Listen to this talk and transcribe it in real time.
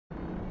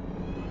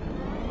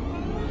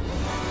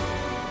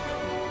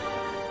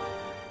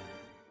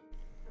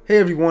Hey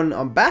everyone,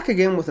 I'm back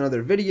again with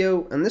another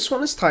video, and this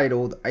one is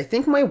titled, I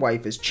think my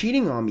wife is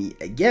cheating on me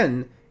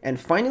again, and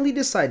finally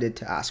decided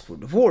to ask for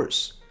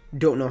divorce.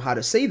 Don't know how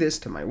to say this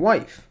to my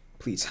wife.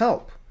 Please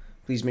help.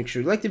 Please make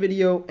sure you like the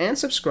video and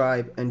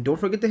subscribe, and don't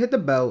forget to hit the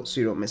bell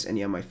so you don't miss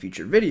any of my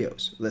future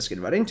videos. Let's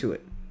get right into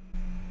it.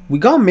 We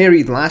got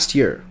married last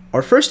year.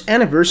 Our first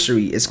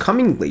anniversary is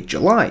coming late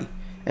July,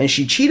 and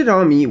she cheated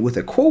on me with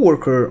a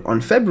coworker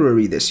on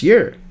February this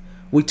year.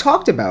 We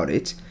talked about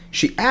it.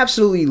 She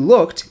absolutely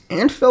looked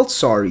and felt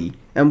sorry,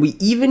 and we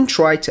even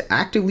tried to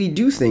actively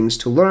do things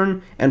to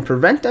learn and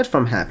prevent that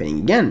from happening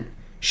again.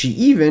 She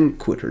even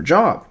quit her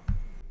job.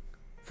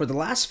 For the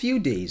last few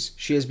days,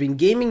 she has been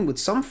gaming with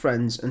some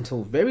friends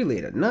until very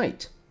late at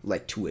night,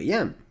 like 2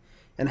 a.m.,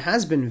 and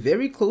has been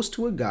very close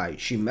to a guy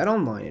she met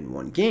online in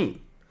one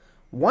game.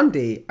 One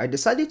day, I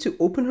decided to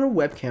open her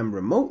webcam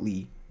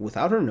remotely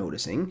without her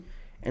noticing,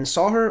 and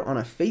saw her on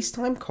a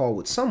FaceTime call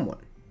with someone.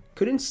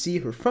 Couldn't see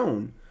her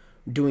phone,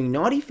 doing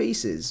naughty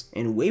faces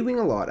and waving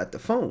a lot at the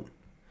phone.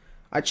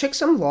 I checked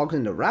some logs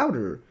in the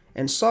router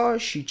and saw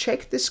she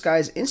checked this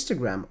guy's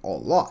Instagram a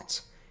lot,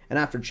 and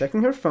after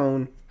checking her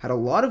phone, had a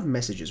lot of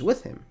messages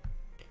with him.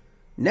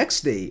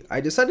 Next day,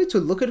 I decided to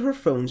look at her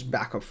phone's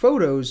backup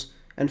photos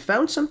and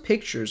found some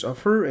pictures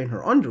of her in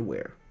her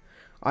underwear.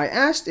 I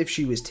asked if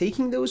she was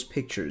taking those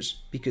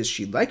pictures because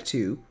she'd like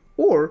to,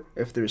 or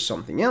if there's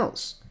something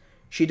else.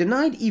 She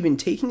denied even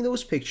taking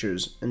those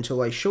pictures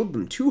until I showed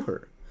them to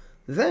her.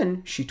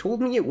 Then, she told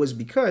me it was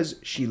because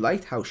she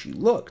liked how she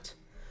looked.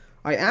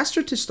 I asked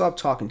her to stop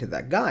talking to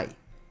that guy.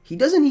 He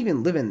doesn't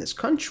even live in this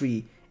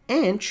country,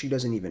 and she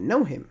doesn't even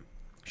know him.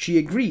 She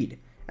agreed,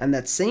 and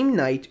that same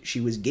night, she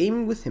was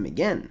gaming with him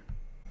again.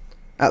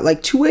 At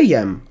like 2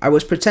 a.m., I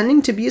was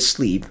pretending to be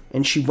asleep,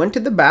 and she went to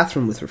the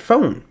bathroom with her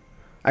phone.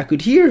 I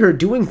could hear her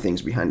doing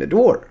things behind the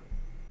door.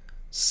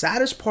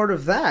 Saddest part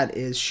of that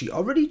is she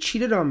already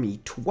cheated on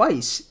me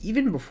twice,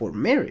 even before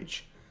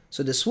marriage.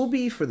 So this will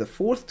be for the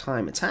 4th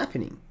time it's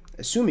happening,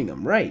 assuming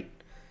I'm right.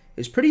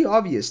 It's pretty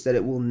obvious that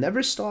it will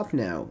never stop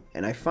now,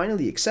 and I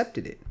finally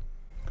accepted it.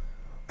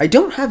 I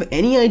don't have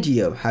any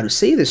idea how to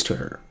say this to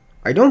her.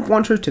 I don't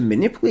want her to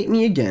manipulate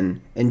me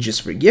again and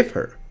just forgive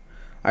her.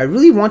 I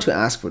really want to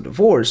ask for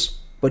divorce,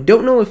 but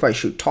don't know if I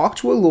should talk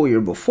to a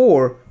lawyer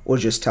before or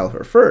just tell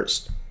her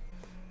first.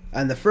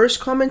 And the first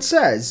comment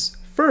says,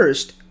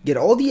 first, get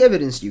all the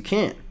evidence you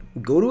can.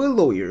 Go to a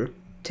lawyer,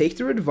 take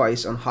their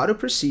advice on how to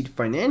proceed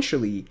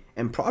financially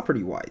and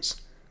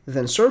property-wise,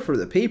 then serve her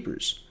the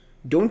papers.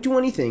 Don't do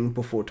anything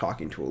before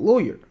talking to a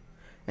lawyer.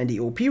 And the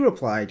OP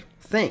replied,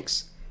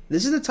 thanks.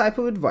 This is the type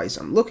of advice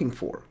I'm looking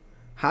for.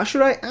 How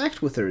should I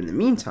act with her in the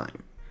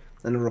meantime?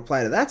 And the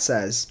reply to that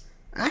says,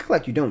 act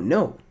like you don't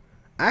know.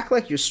 Act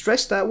like you're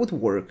stressed out with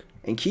work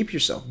and keep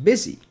yourself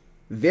busy.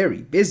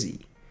 Very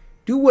busy.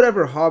 Do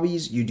whatever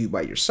hobbies you do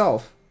by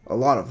yourself, a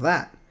lot of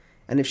that.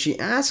 And if she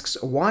asks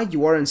why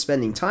you aren't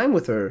spending time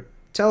with her,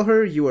 tell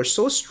her you are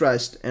so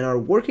stressed and are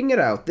working it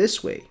out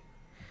this way.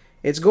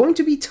 It's going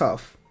to be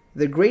tough,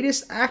 the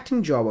greatest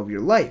acting job of your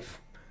life,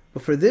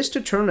 but for this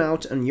to turn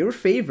out in your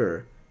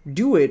favor,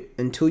 do it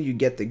until you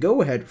get the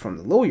go-ahead from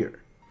the lawyer.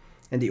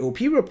 And the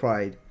OP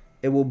replied,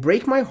 it will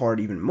break my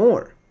heart even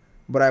more,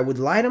 but I would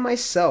lie to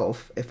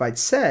myself if I'd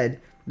said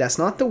that's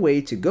not the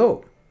way to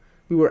go.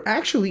 We were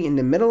actually in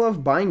the middle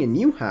of buying a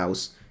new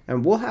house,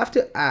 and we'll have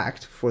to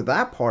act for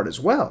that part as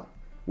well.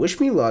 Wish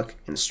me luck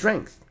and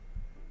strength.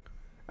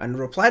 And the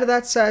reply to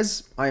that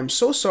says, I am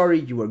so sorry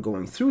you are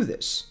going through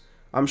this.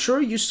 I'm sure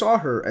you saw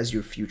her as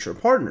your future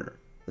partner,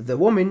 the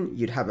woman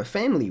you'd have a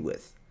family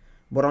with.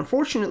 But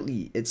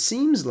unfortunately, it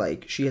seems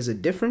like she has a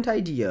different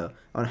idea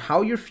on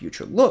how your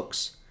future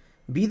looks.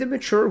 Be the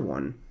mature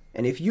one,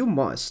 and if you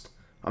must,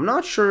 I'm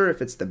not sure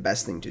if it's the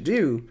best thing to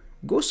do,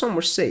 go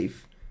somewhere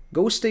safe,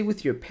 go stay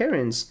with your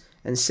parents,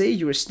 and say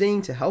you are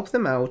staying to help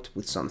them out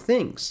with some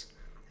things.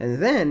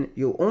 And then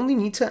you'll only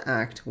need to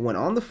act when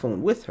on the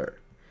phone with her.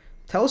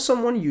 Tell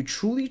someone you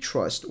truly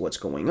trust what's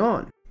going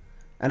on,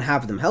 and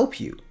have them help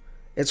you.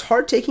 It's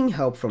hard taking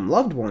help from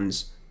loved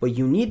ones, but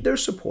you need their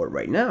support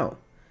right now.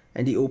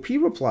 And the OP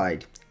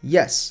replied,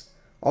 yes,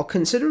 I'll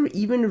consider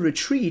even a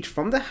retreat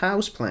from the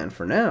house plan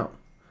for now.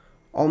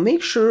 I'll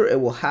make sure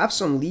it will have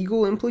some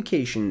legal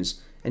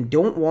implications and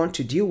don't want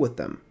to deal with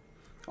them.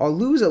 I'll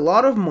lose a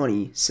lot of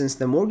money since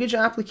the mortgage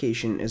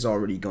application is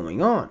already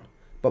going on,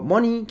 but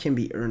money can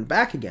be earned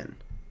back again.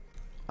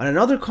 And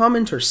another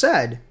commenter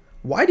said,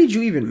 why did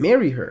you even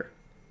marry her?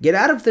 Get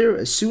out of there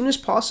as soon as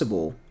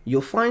possible,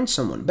 you'll find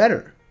someone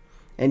better.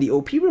 And the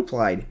OP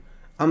replied,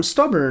 I'm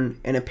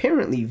stubborn and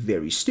apparently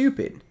very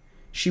stupid.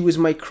 She was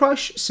my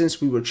crush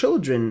since we were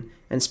children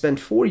and spent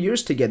 4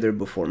 years together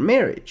before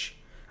marriage.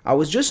 I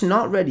was just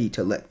not ready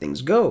to let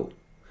things go.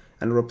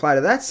 And the reply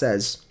to that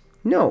says,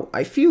 no,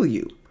 I feel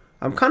you.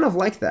 I'm kind of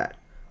like that.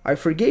 I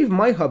forgave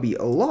my hubby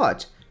a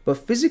lot, but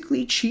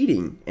physically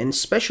cheating, and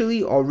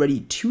especially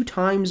already 2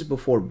 times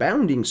before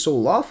bounding so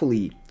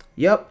lawfully,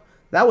 yep,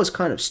 that was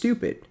kind of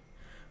stupid.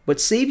 But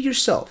save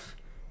yourself.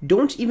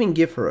 Don't even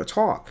give her a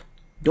talk.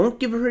 Don't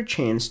give her a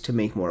chance to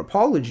make more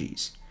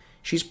apologies.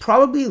 She's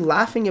probably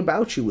laughing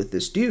about you with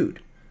this dude.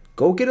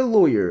 Go get a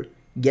lawyer,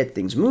 get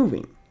things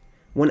moving.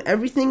 When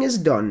everything is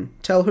done,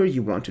 tell her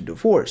you want a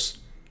divorce.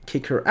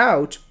 Kick her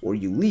out or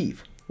you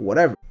leave,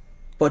 whatever.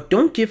 But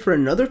don't give her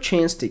another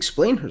chance to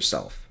explain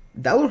herself.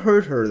 That'll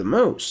hurt her the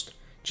most.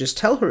 Just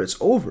tell her it's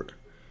over.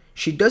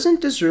 She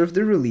doesn't deserve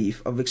the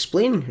relief of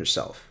explaining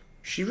herself.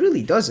 She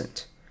really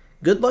doesn't.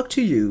 Good luck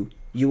to you.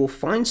 You will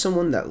find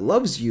someone that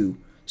loves you,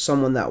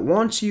 someone that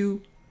wants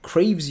you,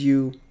 craves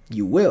you.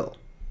 You will.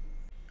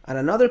 And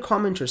another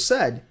commenter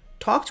said,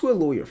 talk to a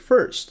lawyer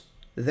first.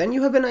 Then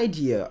you have an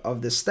idea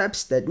of the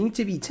steps that need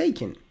to be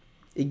taken.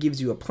 It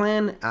gives you a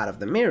plan out of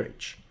the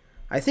marriage.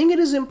 I think it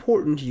is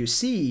important you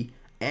see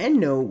and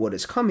know what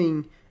is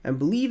coming and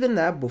believe in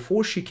that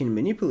before she can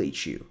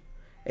manipulate you.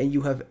 And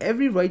you have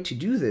every right to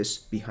do this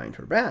behind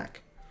her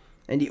back.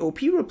 And the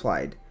OP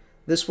replied,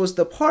 this was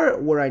the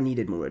part where I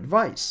needed more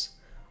advice.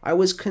 I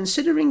was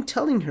considering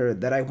telling her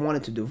that I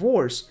wanted to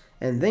divorce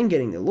and then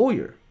getting a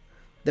lawyer.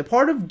 The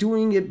part of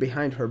doing it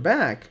behind her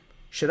back,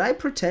 should I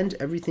pretend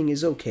everything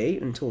is okay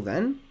until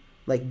then?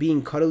 Like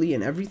being cuddly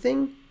and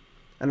everything?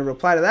 And a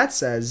reply to that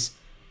says,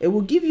 it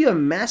will give you a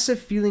massive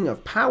feeling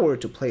of power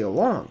to play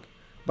along,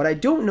 but I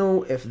don't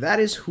know if that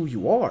is who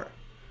you are.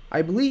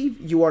 I believe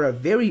you are a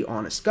very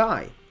honest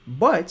guy,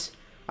 but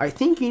I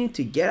think you need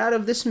to get out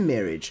of this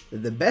marriage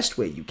the best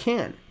way you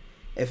can.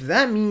 If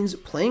that means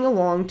playing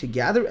along to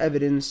gather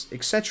evidence,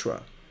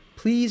 etc.,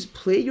 please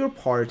play your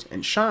part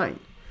and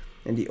shine.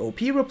 And the OP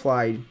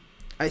replied,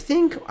 I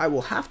think I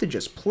will have to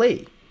just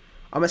play.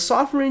 I'm a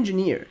software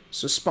engineer,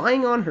 so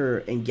spying on her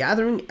and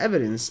gathering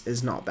evidence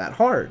is not that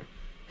hard.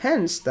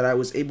 Hence that I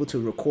was able to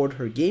record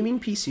her gaming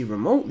PC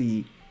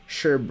remotely,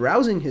 share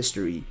browsing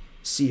history,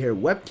 see her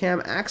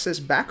webcam access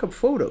backup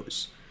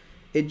photos.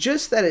 It's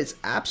just that it's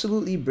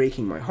absolutely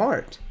breaking my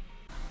heart.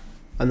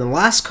 And the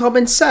last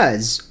comment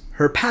says,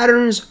 her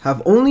patterns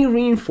have only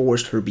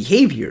reinforced her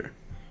behavior.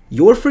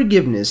 Your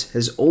forgiveness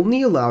has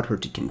only allowed her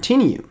to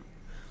continue.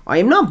 I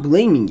am not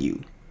blaming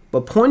you,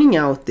 but pointing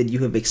out that you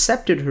have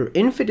accepted her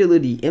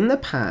infidelity in the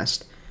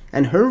past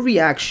and her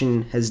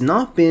reaction has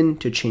not been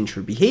to change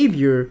her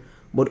behavior,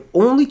 but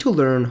only to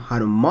learn how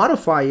to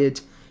modify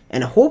it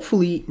and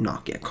hopefully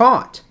not get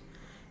caught.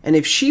 And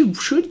if she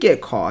should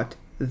get caught,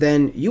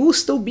 then you will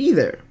still be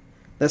there.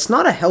 That's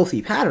not a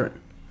healthy pattern.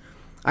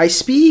 I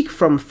speak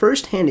from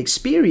first-hand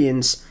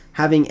experience,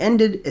 having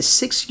ended a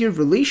 6-year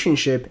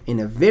relationship in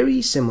a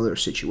very similar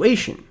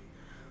situation.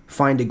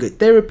 Find a good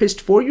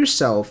therapist for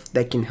yourself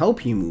that can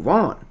help you move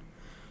on.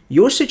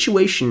 Your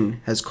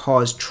situation has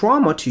caused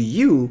trauma to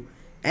you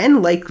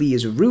and likely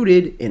is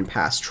rooted in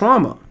past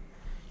trauma.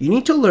 You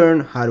need to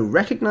learn how to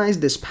recognize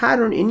this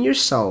pattern in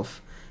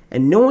yourself,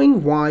 and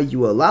knowing why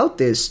you allowed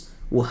this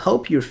will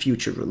help your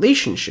future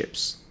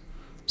relationships.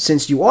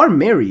 Since you are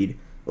married,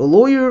 a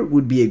lawyer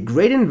would be a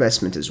great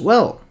investment as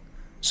well,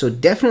 so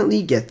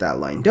definitely get that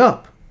lined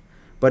up.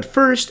 But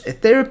first, a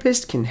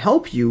therapist can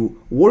help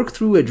you work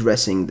through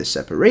addressing the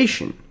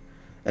separation.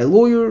 A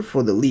lawyer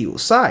for the legal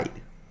side.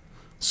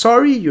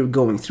 Sorry you're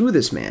going through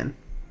this, man.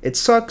 It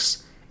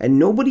sucks, and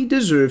nobody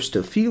deserves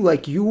to feel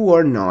like you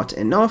are not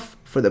enough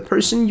for the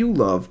person you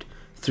loved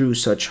through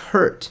such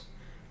hurt,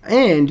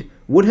 and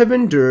would have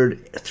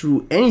endured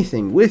through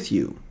anything with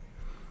you.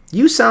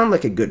 You sound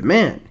like a good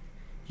man.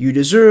 You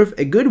deserve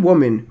a good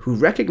woman who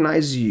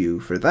recognizes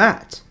you for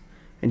that.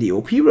 And the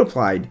OP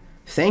replied,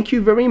 thank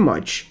you very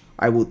much.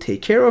 I will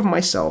take care of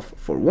myself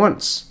for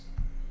once.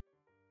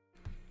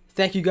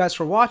 Thank you guys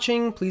for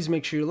watching. Please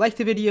make sure you like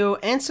the video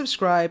and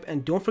subscribe,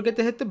 and don't forget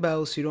to hit the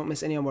bell so you don't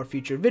miss any of our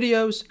future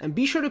videos, and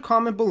be sure to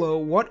comment below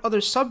what other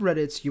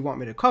subreddits you want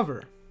me to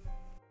cover.